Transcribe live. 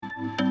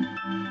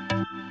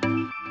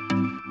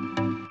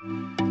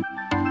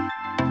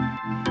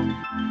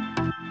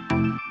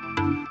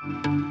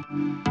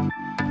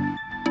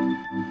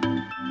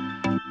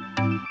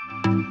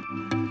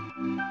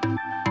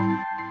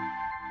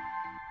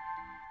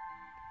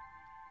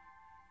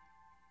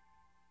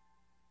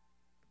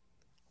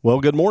Well,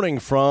 good morning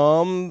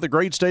from the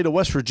great state of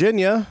West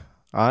Virginia.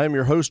 I'm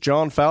your host,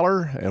 John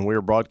Fowler, and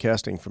we're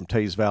broadcasting from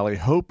Teays Valley.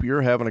 Hope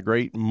you're having a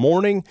great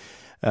morning.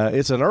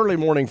 It's an early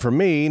morning for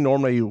me.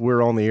 Normally,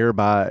 we're on the air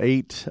by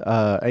 8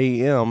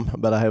 a.m.,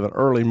 but I have an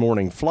early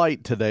morning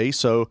flight today,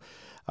 so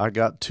I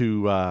got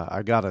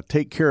to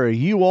take care of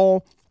you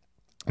all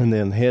and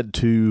then head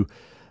to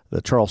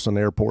the Charleston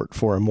Airport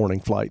for a morning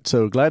flight.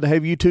 So glad to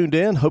have you tuned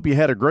in. Hope you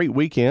had a great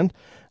weekend.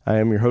 I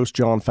am your host,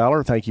 John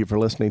Fowler. Thank you for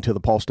listening to the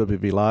Pulse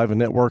WV Live, a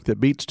network that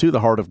beats to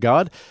the heart of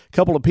God. A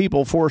couple of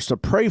people for us to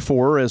pray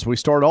for as we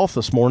start off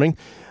this morning,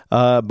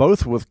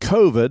 both with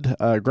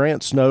COVID.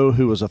 Grant Snow,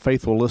 who was a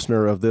faithful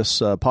listener of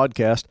this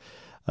podcast,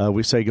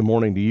 we say good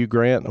morning to you,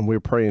 Grant, and we're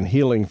praying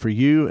healing for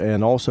you,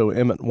 and also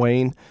Emmett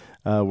Wayne,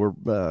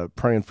 we're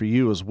praying for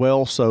you as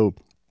well. So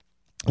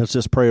let's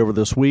just pray over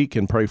this week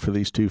and pray for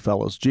these two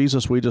fellows.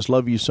 Jesus, we just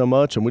love you so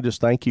much, and we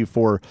just thank you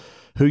for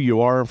who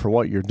you are and for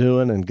what you're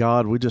doing. And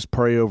God, we just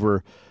pray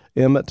over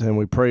Emmett, and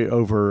we pray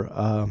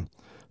over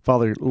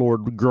Father,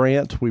 Lord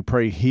Grant. We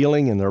pray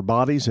healing in their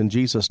bodies in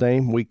Jesus'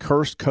 name. We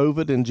curse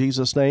COVID in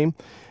Jesus' name,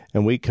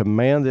 and we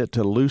command it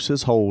to loose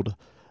its hold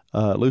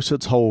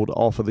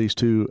off of these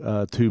two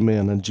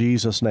men in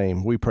Jesus'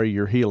 name. We pray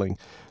your healing.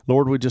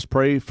 Lord, we just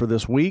pray for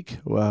this week.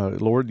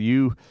 Lord,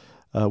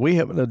 we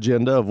have an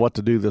agenda of what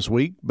to do this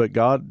week, but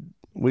God,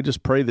 we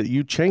just pray that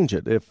you change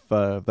it if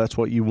that's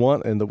what you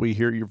want and that we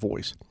hear your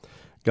voice.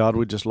 God,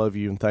 we just love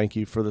you and thank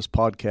you for this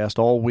podcast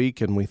all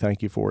week, and we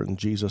thank you for it in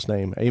Jesus'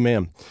 name.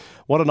 Amen.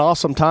 What an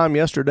awesome time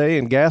yesterday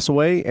in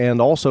Gassaway and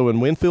also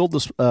in Winfield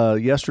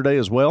yesterday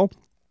as well.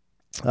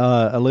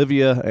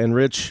 Olivia and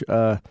Rich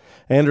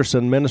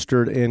Anderson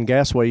ministered in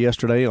Gassaway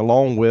yesterday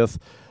along with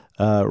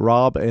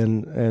Rob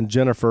and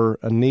Jennifer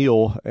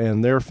Neal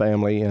and their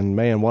family, and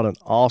man, what an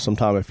awesome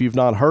time. If you've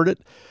not heard it,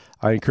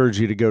 I encourage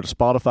you to go to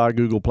Spotify,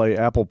 Google Play,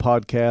 Apple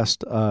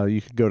Podcast.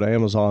 You can go to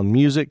Amazon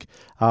Music,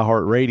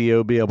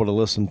 iHeartRadio, be able to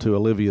listen to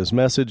Olivia's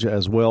message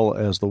as well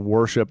as the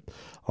worship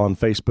on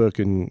Facebook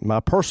and my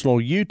personal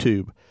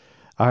YouTube.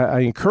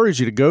 I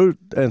encourage you to go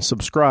and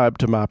subscribe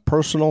to my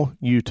personal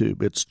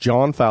YouTube. It's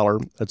John Fowler.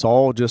 It's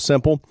all just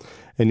simple,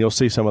 and you'll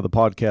see some of the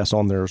podcasts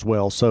on there as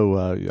well. So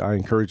I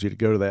encourage you to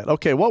go to that.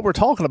 Okay, what we're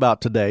talking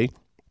about today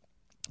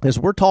is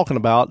we're talking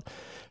about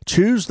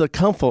choose the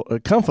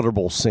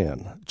comfortable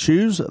sin.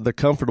 Choose the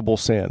comfortable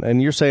sin. And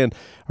you're saying,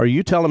 are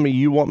you telling me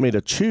you want me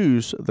to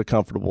choose the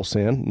comfortable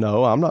sin?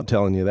 No, I'm not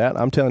telling you that.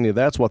 I'm telling you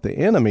that's what the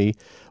enemy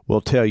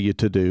will tell you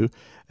to do.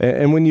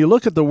 And when you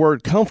look at the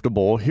word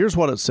comfortable, here's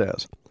what it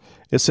says.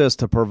 It says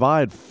to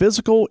provide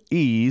physical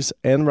ease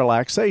and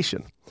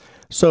relaxation.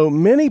 So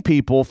many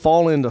people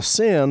fall into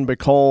sin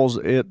because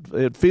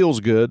it feels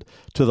good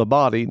to the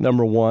body,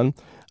 number one.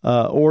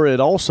 Or it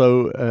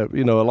also, a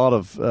lot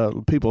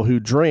of people who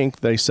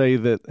drink, they say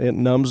that it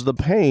numbs the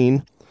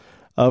pain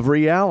of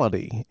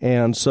reality.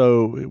 And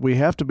so we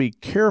have to be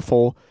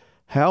careful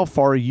how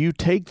far you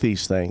take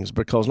these things,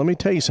 because let me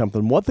tell you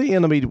something. What the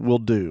enemy will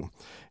do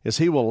is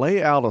he will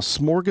lay out a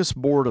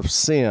smorgasbord of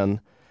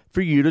sin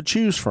for you to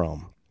choose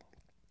from.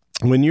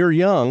 When you're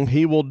young,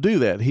 he will do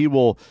that. He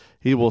will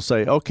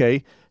say,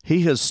 okay,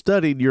 he has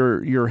studied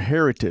your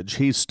heritage.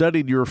 He's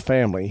studied your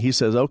family. He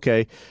says,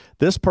 okay,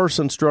 this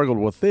person struggled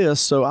with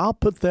this, so I'll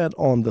put that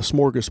on the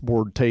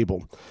smorgasbord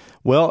table.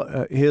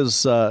 Well,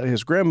 his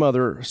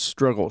grandmother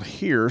struggled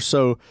here,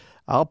 so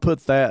I'll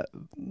put that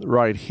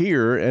right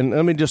here. And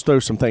let me just throw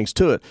some things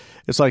to it.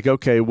 It's like,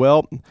 okay,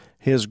 well,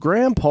 his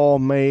grandpa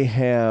may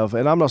have,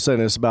 and I'm not saying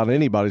this about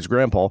anybody's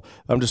grandpa,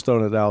 I'm just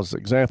throwing it out as an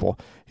example.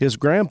 His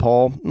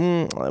grandpa,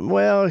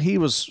 he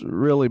was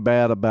really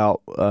bad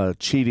about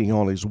cheating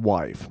on his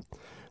wife.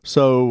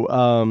 So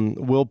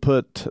we'll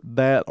put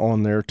that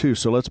on there too.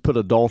 So let's put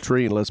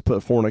adultery and let's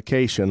put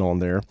fornication on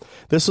there.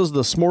 This is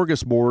the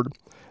smorgasbord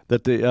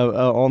that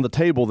on the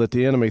table that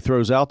the enemy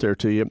throws out there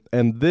to you,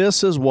 and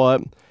this is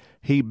what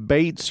he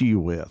baits you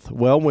with.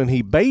 Well, when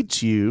he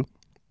baits you,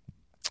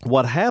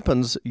 what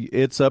happens,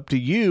 it's up to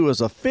you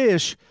as a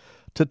fish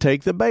to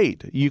take the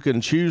bait. You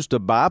can choose to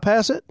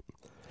bypass it.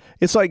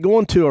 It's like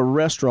going to a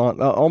restaurant,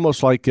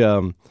 almost like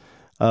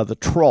the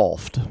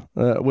Trough,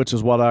 which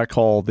is what I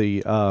call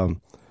the,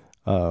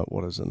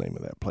 what is the name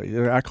of that place?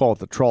 I call it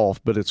the Trough,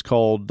 but it's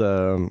called,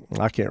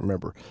 I can't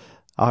remember.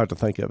 I'll have to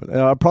think of it.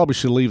 I probably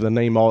should leave the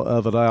name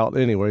of it out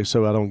anyway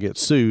so I don't get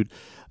sued.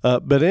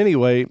 But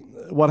anyway,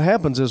 what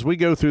happens is we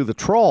go through the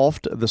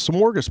Trough, the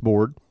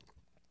smorgasbord,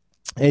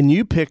 and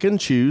you pick and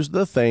choose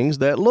the things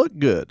that look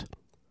good.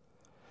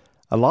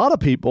 A lot of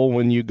people,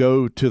 when you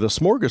go to the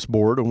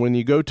smorgasbord and when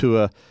you go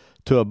to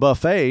a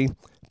buffet,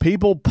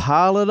 people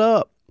pile it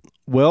up.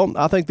 Well,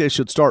 I think you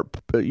should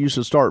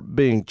start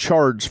being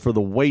charged for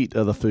the weight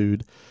of the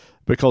food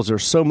because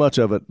there's so much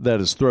of it that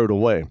is thrown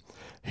away.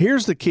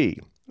 Here's the key.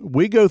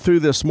 We go through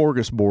this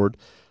smorgasbord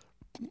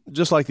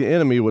just like the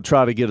enemy would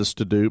try to get us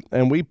to do,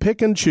 and we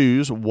pick and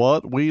choose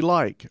what we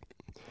like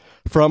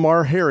from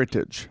our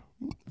heritage,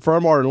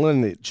 from our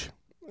lineage.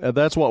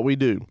 That's what we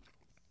do.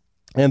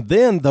 And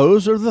then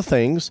those are the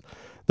things,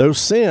 those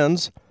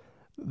sins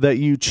that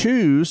you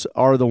choose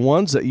are the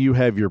ones that you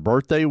have your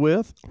birthday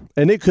with,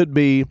 and it could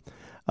be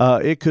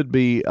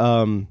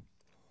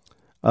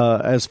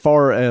as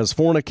far as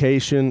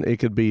fornication, it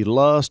could be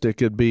lust, it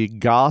could be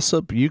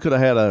gossip. You could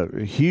have had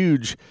a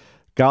huge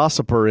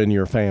gossiper in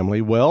your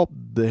family. Well,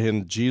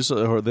 then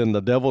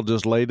the devil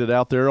just laid it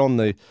out there on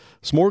the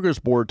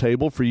smorgasbord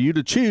table for you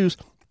to choose,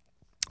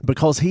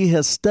 because he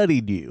has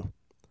studied you.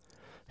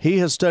 He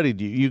has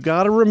studied you. You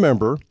got to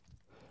remember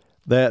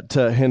that,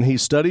 and he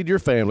studied your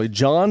family.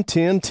 John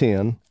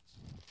 10:10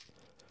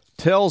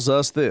 tells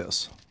us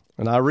this,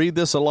 and I read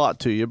this a lot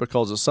to you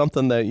because it's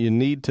something that you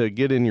need to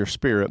get in your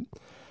spirit.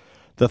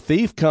 The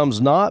thief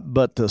comes not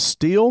but to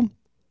steal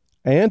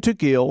and to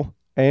kill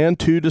and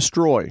to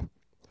destroy.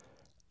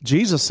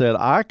 Jesus said,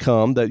 I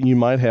come that you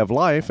might have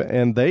life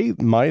and they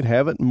might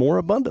have it more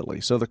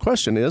abundantly. So the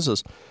question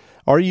is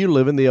are you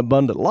living the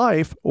abundant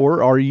life,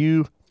 or are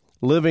you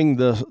living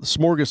the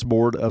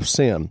smorgasbord of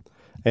sin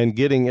and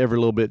getting every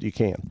little bit you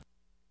can?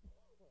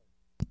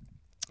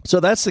 So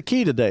that's the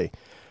key today.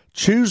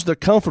 Choose the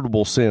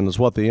comfortable sin is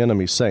what the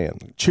enemy's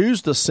saying.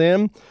 Choose the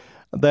sin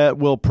that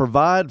will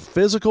provide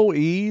physical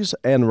ease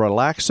and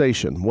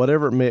relaxation,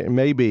 whatever it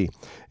may be.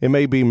 It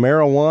may be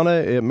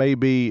marijuana. It may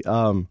be,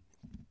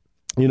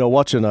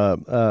 watching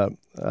a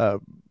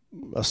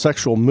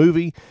sexual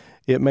movie.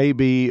 It may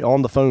be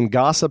on the phone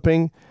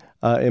gossiping.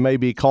 It may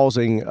be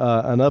causing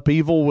an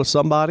upheaval with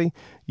somebody.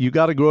 You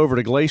got to go over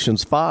to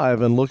Galatians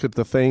 5 and look at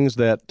the things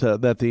that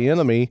the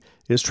enemy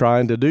is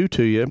trying to do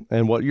to you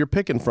and what you're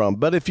picking from.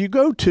 But if you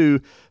go to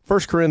 1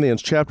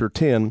 Corinthians chapter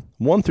 10,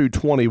 1 through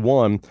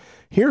 21,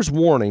 here's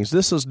warnings.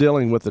 This is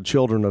dealing with the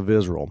children of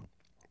Israel.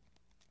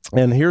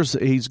 And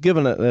he's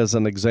given it as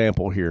an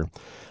example here.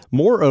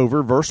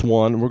 Moreover, verse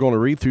 1, we're going to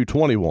read through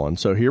 21.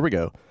 So here we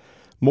go.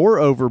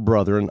 Moreover,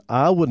 brethren,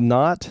 I would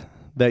not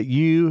that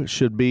you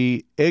should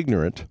be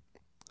ignorant.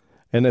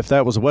 And if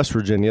that was West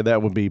Virginia,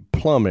 that would be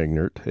plumb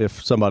ignorant.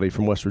 If somebody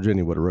from West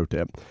Virginia would have wrote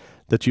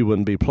that you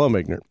wouldn't be plumb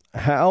ignorant.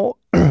 How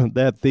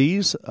that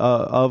these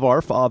of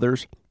our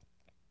fathers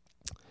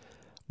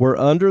were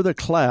under the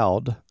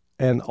cloud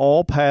and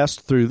all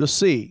passed through the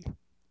sea,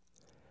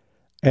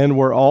 and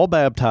were all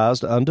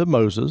baptized unto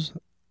Moses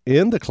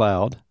in the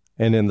cloud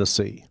and in the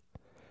sea,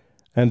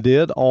 and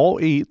did all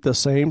eat the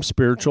same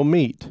spiritual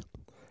meat,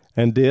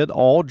 and did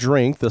all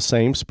drink the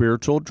same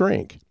spiritual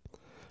drink.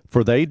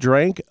 For they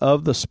drank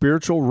of the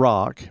spiritual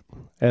rock,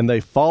 and they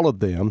followed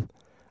them,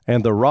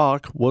 and the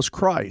rock was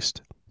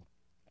Christ.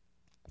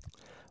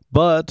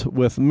 But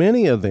with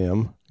many of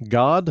them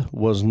God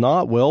was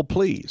not well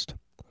pleased,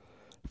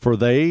 for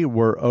they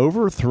were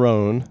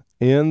overthrown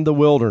in the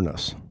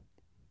wilderness.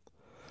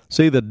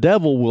 See, the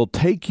devil will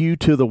take you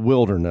to the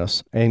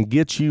wilderness and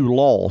get you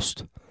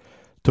lost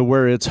to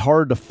where it's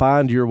hard to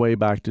find your way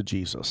back to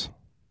Jesus.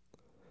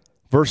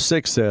 Verse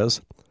 6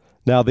 says,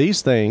 Now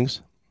these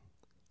things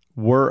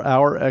were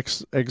our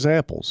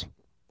examples,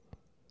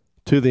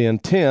 to the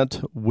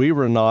intent we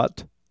were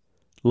not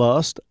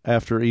lust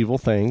after evil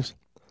things,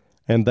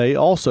 and they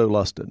also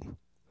lusted.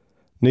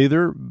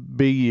 Neither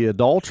be ye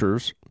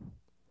adulterers,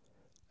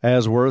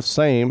 as were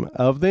same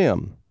of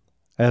them.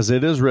 As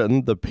it is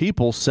written, the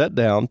people sat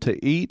down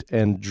to eat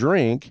and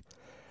drink,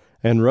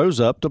 and rose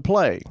up to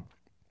play.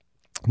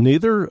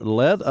 Neither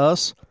let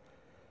us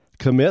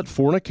commit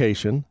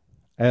fornication,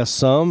 as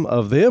some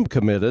of them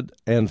committed,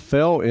 and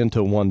fell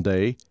into one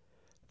day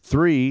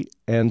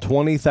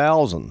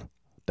 23,000.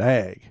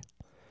 Dag.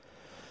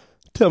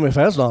 Tell me if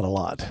that's not a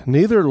lot.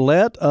 Neither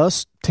let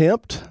us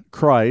tempt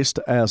Christ,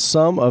 as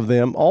some of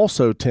them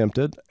also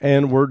tempted,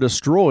 and were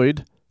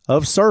destroyed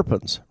of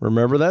serpents.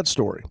 Remember that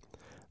story.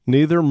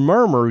 Neither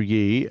murmur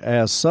ye,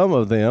 as some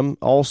of them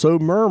also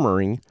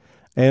murmuring,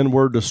 and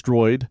were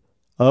destroyed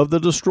of the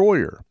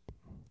destroyer.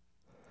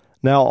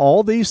 Now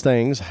all these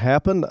things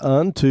happened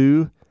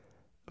unto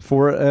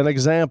for an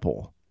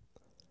example,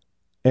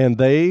 and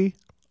they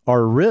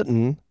are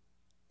written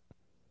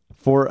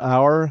for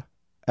our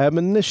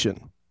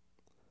admonition,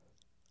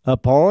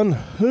 upon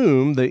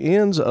whom the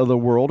ends of the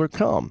world are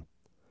come.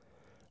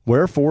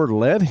 Wherefore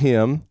let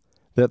him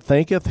that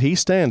thinketh he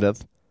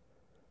standeth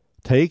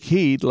take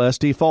heed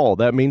lest he fall.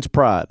 That means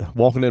pride,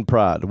 walking in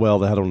pride. Well,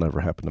 that'll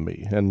never happen to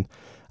me, and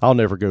I'll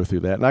never go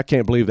through that. And I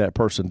can't believe that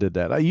person did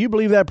that. You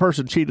believe that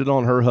person cheated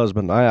on her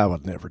husband? I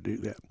would never do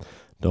that.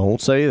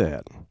 Don't say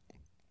that.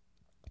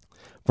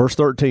 Verse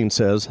 13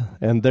 says,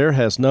 And there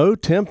has no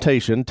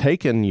temptation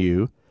taken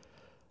you,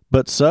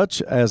 but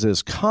such as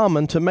is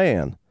common to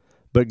man.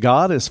 But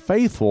God is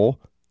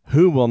faithful,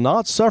 who will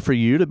not suffer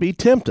you to be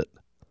tempted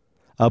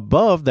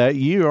above that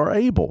ye are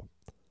able,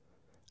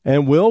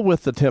 and will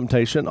with the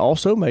temptation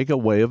also make a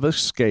way of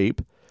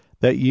escape,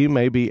 that ye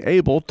may be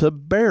able to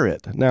bear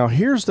it. Now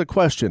here's the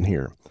question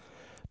here.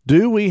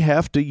 Do we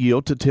have to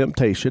yield to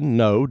temptation?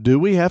 No. Do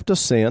we have to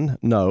sin?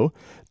 No.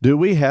 Do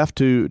we have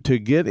to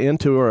get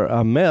into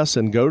a mess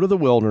and go to the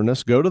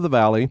wilderness, go to the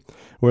valley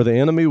where the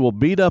enemy will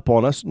beat up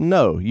on us?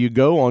 No. You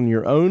go on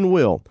your own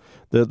will.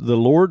 The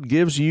Lord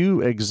gives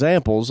you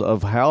examples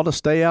of how to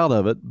stay out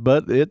of it,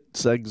 but it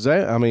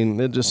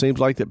just seems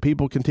like that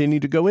people continue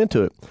to go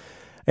into it.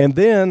 And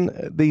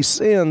then these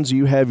sins,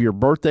 you have your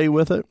birthday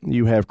with it,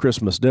 you have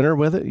Christmas dinner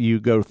with it, you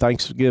go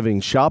Thanksgiving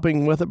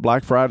shopping with it,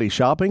 Black Friday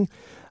shopping.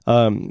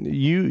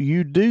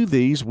 You do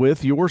these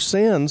with your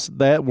sins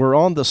that were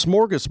on the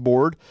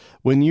smorgasbord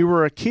when you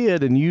were a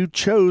kid and you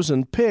chose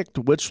and picked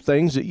which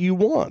things that you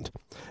want.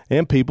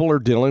 And people are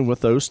dealing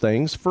with those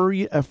things for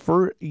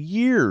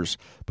years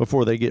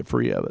before they get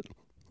free of it.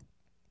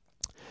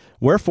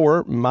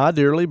 Wherefore, my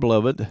dearly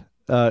beloved,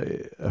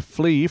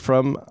 flee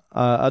from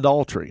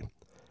adultery,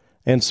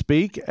 and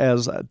speak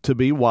as to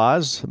be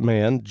wise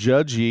man,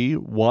 judge ye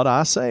what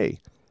I say.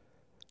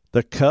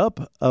 The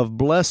cup of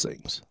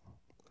blessings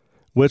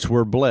which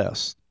were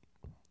blessed,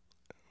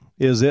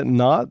 is it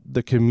not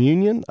the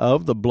communion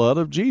of the blood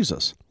of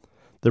Jesus?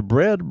 The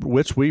bread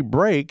which we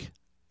break,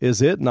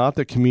 is it not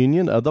the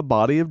communion of the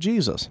body of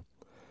Jesus?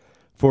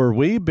 For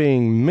we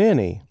being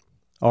many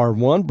are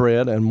one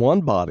bread and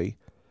one body,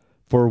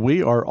 for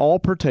we are all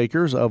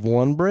partakers of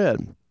one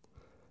bread.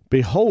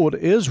 Behold,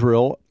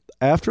 Israel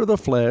after the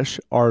flesh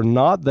are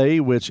not they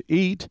which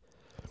eat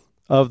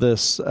of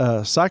this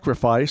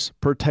sacrifice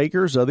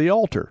partakers of the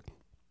altar.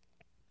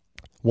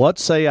 What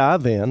say I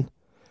then?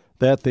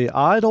 That the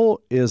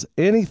idol is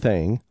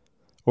anything,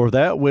 or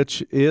that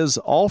which is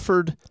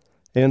offered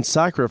in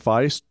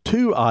sacrifice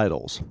to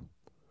idols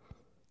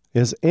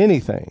is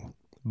anything.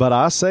 But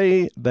I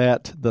say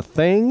that the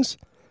things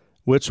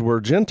which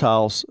were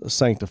Gentiles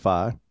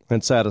sanctify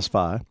and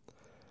satisfy,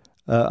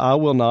 I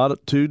will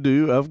not to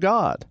do of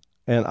God.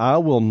 And I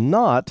will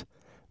not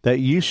that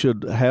you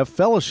should have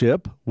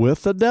fellowship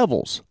with the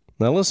devils.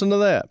 Now listen to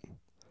that.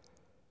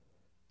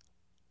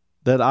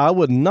 That I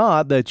would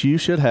not that you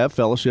should have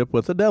fellowship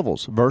with the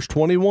devils. Verse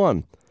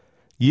 21,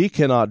 ye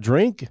cannot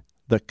drink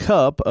the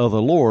cup of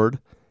the Lord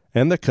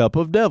and the cup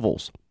of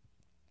devils.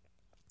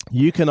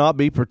 You cannot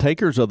be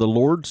partakers of the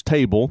Lord's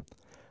table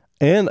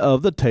and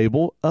of the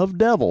table of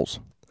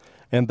devils.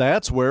 And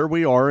that's where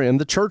we are in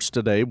the church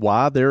today,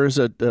 why there is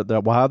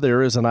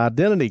an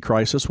identity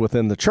crisis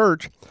within the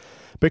church,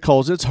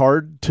 because it's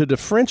hard to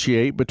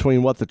differentiate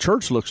between what the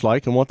church looks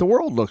like and what the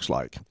world looks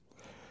like.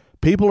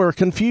 People are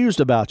confused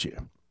about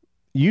you.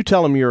 You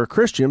tell them you're a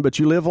Christian, but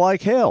you live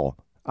like hell.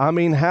 I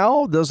mean,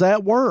 how does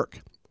that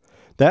work?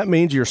 That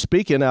means you're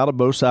speaking out of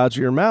both sides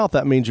of your mouth.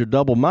 That means you're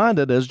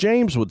double-minded, as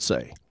James would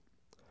say.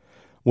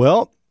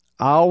 Well,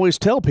 I always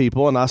tell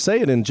people, and I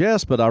say it in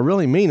jest, but I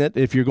really mean it,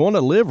 if you're going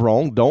to live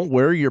wrong, don't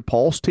wear your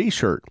Pulse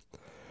t-shirt.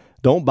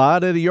 Don't buy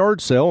it at a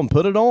yard sale and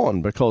put it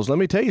on, because let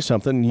me tell you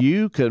something,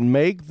 you can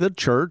make the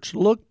church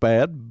look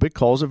bad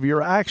because of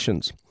your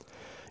actions.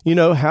 You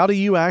know, how do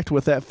you act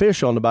with that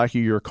fish on the back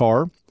of your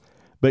car,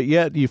 but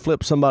yet you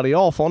flip somebody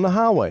off on the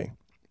highway?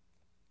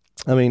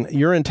 I mean,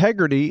 your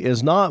integrity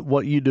is not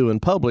what you do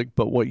in public,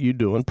 but what you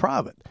do in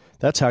private.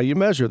 That's how you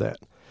measure that.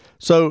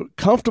 So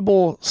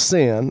comfortable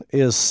sin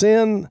is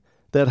sin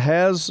that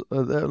has,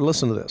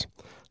 listen to this,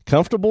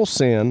 comfortable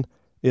sin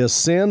is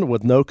sin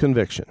with no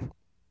conviction.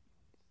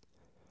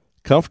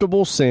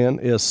 Comfortable sin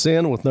is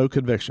sin with no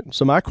conviction.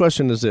 So my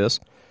question is this,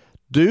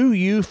 do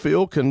you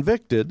feel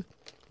convicted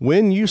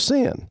when you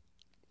sin?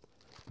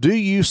 Do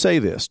you say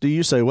this? Do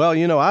you say, well,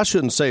 you know, I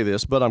shouldn't say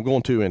this, but I'm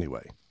going to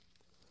anyway?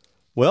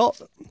 Well,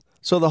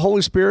 so the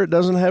Holy Spirit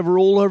doesn't have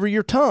rule over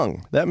your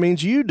tongue. That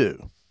means you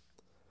do.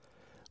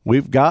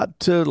 We've got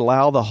to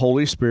allow the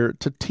Holy Spirit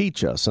to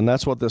teach us, and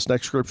that's what this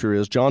next scripture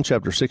is, John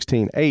chapter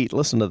 16:8.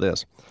 Listen to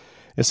this.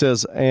 It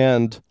says,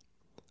 it's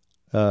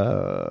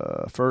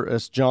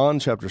John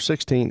chapter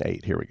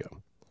 16:8. Here we go.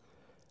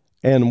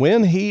 And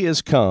when he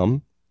is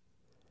come,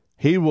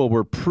 he will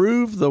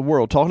reprove the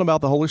world. Talking about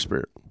the Holy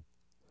Spirit.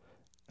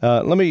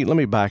 Let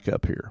me back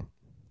up here.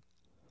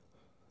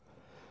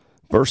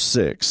 Verse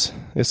 6.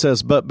 It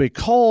says, but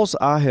because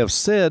I have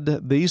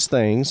said these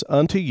things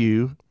unto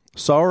you,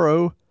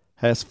 sorrow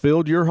has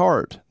filled your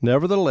heart.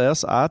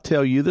 Nevertheless, I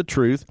tell you the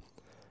truth.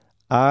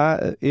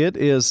 It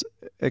is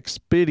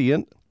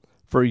expedient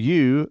for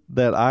you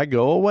that I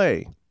go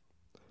away.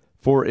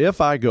 For if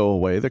I go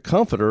away, the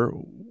Comforter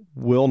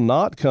will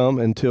not come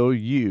unto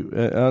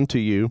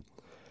you.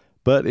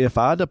 But if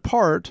I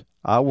depart,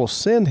 I will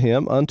send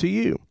him unto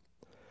you.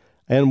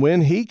 And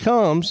when he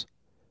comes,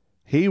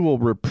 he will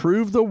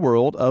reprove the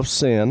world of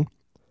sin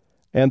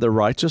and the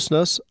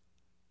righteousness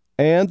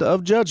and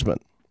of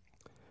judgment.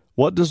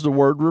 What does the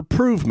word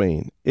reprove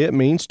mean? It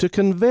means to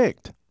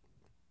convict.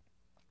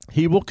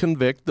 He will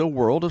convict the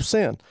world of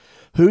sin.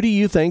 Who do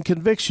you think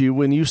convicts you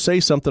when you say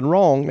something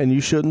wrong and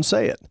you shouldn't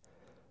say it?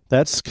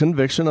 That's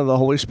conviction of the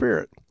Holy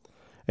Spirit.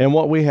 And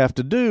what we have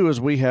to do is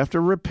we have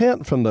to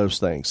repent from those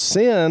things.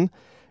 Sin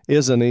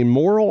is an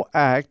immoral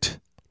act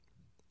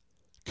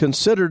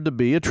considered to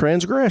be a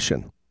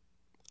transgression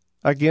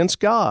against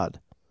God.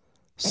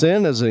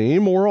 Sin is an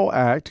immoral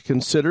act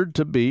considered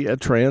to be a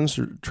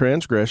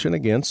transgression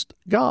against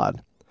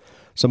God.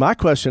 So my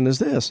question is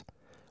this,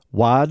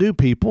 why do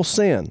people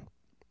sin?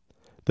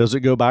 Does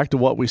it go back to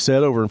what we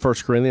said over in 1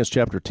 Corinthians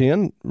chapter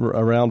 10,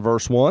 around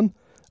verse 1?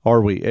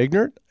 Are we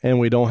ignorant and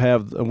we don't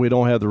have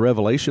the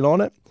revelation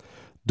on it?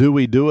 Do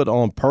we do it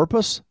on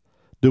purpose?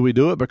 Do we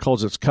do it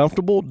because it's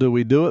comfortable? Do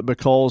we do it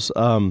because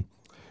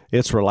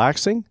it's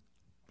relaxing?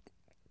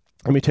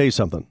 Let me tell you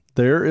something.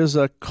 There is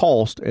a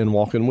cost in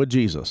walking with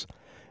Jesus,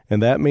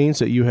 and that means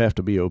that you have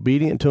to be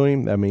obedient to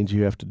him. That means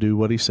you have to do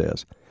what he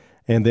says.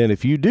 And then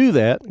if you do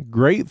that,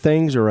 great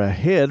things are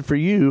ahead for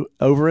you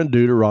over in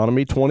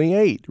Deuteronomy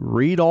 28.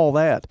 Read all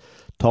that,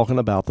 talking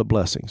about the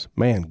blessings.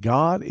 Man,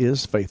 God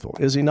is faithful,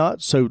 is he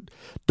not? So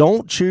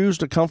don't choose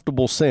the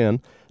comfortable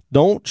sin.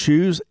 Don't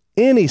choose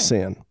any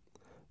sin,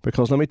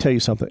 because let me tell you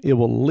something. It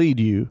will lead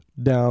you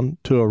down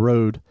to a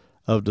road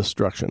of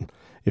destruction.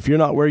 If you're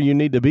not where you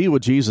need to be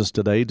with Jesus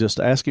today, just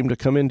ask him to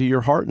come into your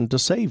heart and to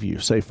save you.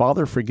 Say,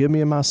 Father, forgive me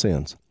of my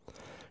sins.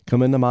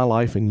 Come into my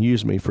life and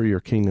use me for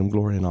your kingdom,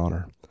 glory, and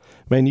honor.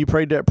 Man, you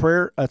prayed that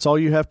prayer. That's all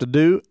you have to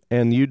do,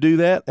 and you do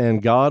that,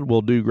 and God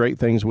will do great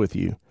things with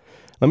you.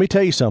 Let me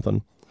tell you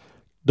something.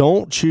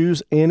 Don't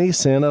choose any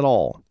sin at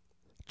all.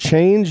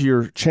 Change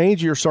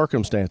your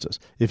circumstances.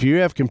 If you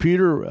have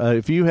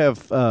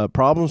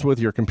problems with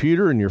your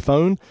computer and your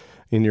phone,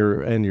 and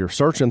you're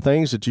searching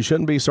things that you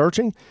shouldn't be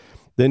searching,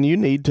 then you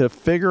need to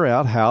figure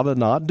out how to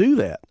not do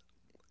that.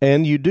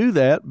 And you do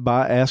that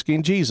by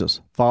asking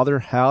Jesus, Father,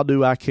 how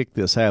do I kick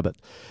this habit?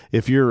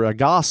 If you're a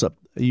gossip,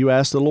 you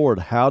ask the Lord,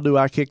 how do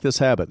I kick this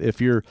habit? If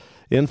you're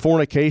in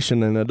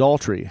fornication and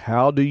adultery,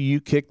 how do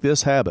you kick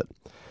this habit?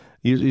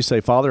 You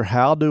say, Father,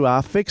 how do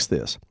I fix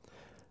this?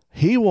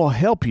 He will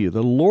help you.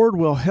 The Lord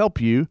will help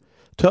you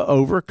to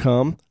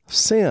overcome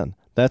sin.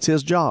 That's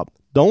his job.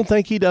 Don't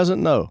think he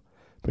doesn't know,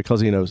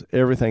 because he knows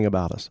everything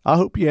about us. I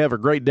hope you have a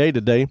great day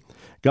today.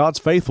 God's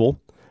faithful,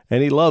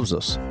 and he loves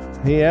us.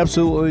 He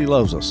absolutely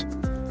loves us.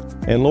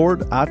 And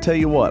Lord, I tell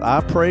you what,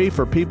 I pray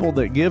for people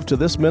that give to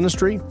this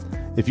ministry.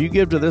 If you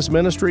give to this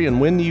ministry, and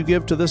when you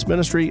give to this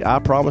ministry, I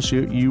promise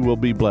you, you will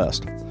be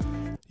blessed.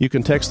 You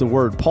can text the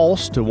word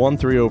PULSE to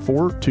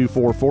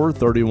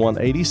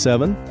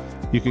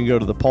 1-304-244-3187. You can go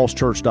to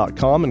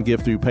thepulsechurch.com and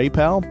give through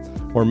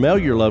PayPal, or mail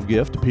your love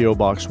gift to P.O.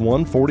 Box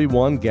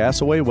 141,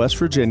 Gassaway, West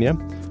Virginia,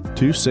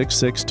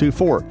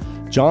 26624.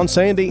 John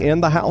Sandy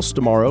in the house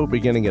tomorrow,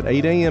 beginning at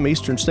 8 a.m.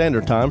 Eastern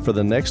Standard Time for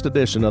the next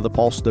edition of the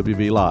Pulse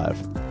WV Live,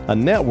 a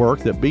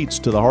network that beats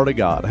to the heart of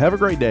God. Have a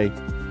great day.